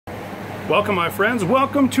Welcome, my friends.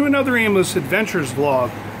 Welcome to another Aimless Adventures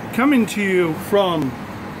vlog, coming to you from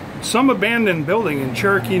some abandoned building in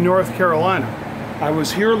Cherokee, North Carolina. I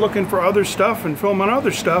was here looking for other stuff and filming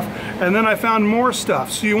other stuff, and then I found more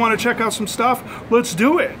stuff. So you want to check out some stuff? Let's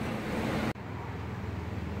do it.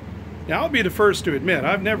 Now, I'll be the first to admit,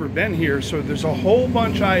 I've never been here, so there's a whole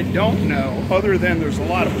bunch I don't know, other than there's a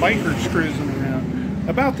lot of bikers cruising around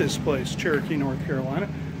about this place, Cherokee, North Carolina.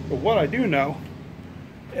 But what I do know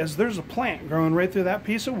is there's a plant growing right through that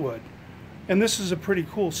piece of wood. And this is a pretty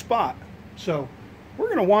cool spot. So we're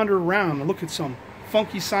going to wander around and look at some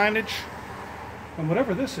funky signage and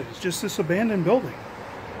whatever this is, just this abandoned building.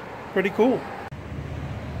 Pretty cool.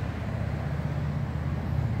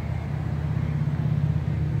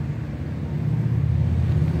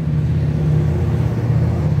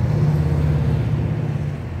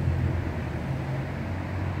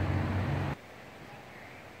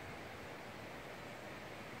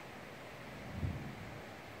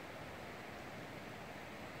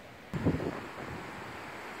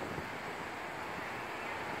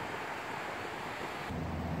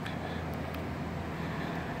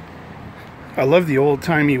 I love the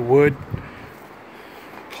old-timey wood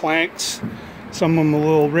planks. Some of them a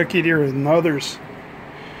little ricketier than others.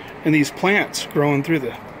 And these plants growing through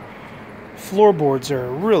the floorboards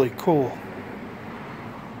are really cool.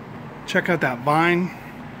 Check out that vine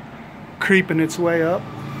creeping its way up.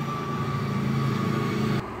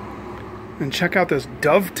 And check out this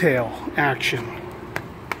dovetail action.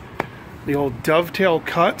 The old dovetail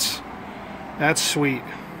cuts. That's sweet.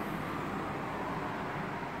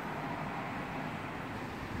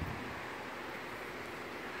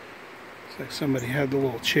 Like somebody had the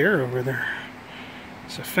little chair over there.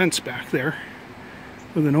 There's a fence back there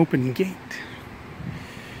with an open gate.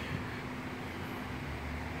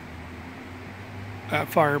 That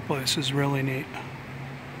fireplace is really neat.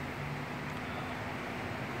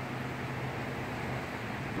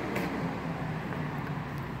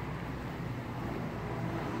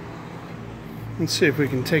 Let's see if we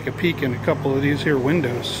can take a peek in a couple of these here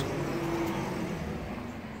windows.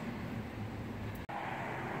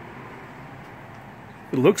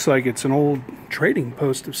 It looks like it's an old trading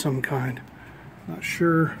post of some kind. Not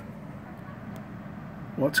sure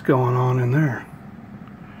what's going on in there.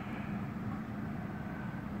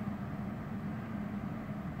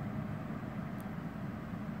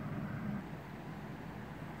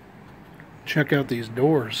 Check out these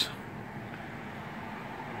doors.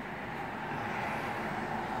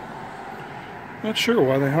 Not sure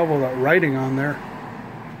why they have all that writing on there.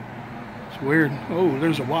 It's weird. Oh,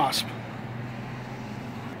 there's a wasp.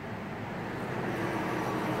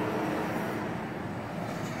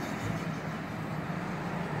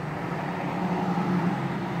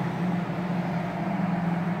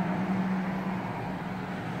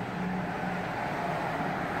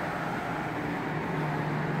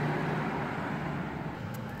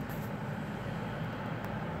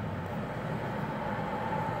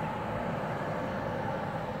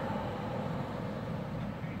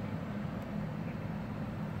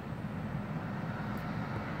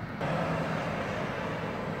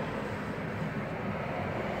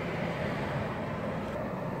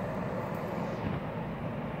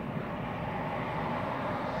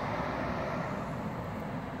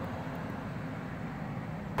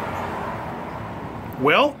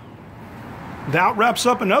 Well, that wraps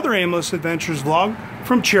up another Aimless Adventures vlog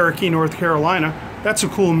from Cherokee, North Carolina. That's a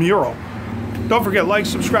cool mural. Don't forget, like,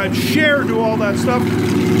 subscribe, share, do all that stuff.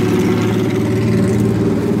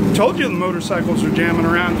 Told you the motorcycles are jamming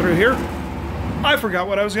around through here. I forgot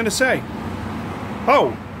what I was going to say.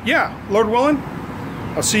 Oh, yeah, Lord willing,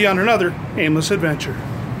 I'll see you on another Aimless Adventure.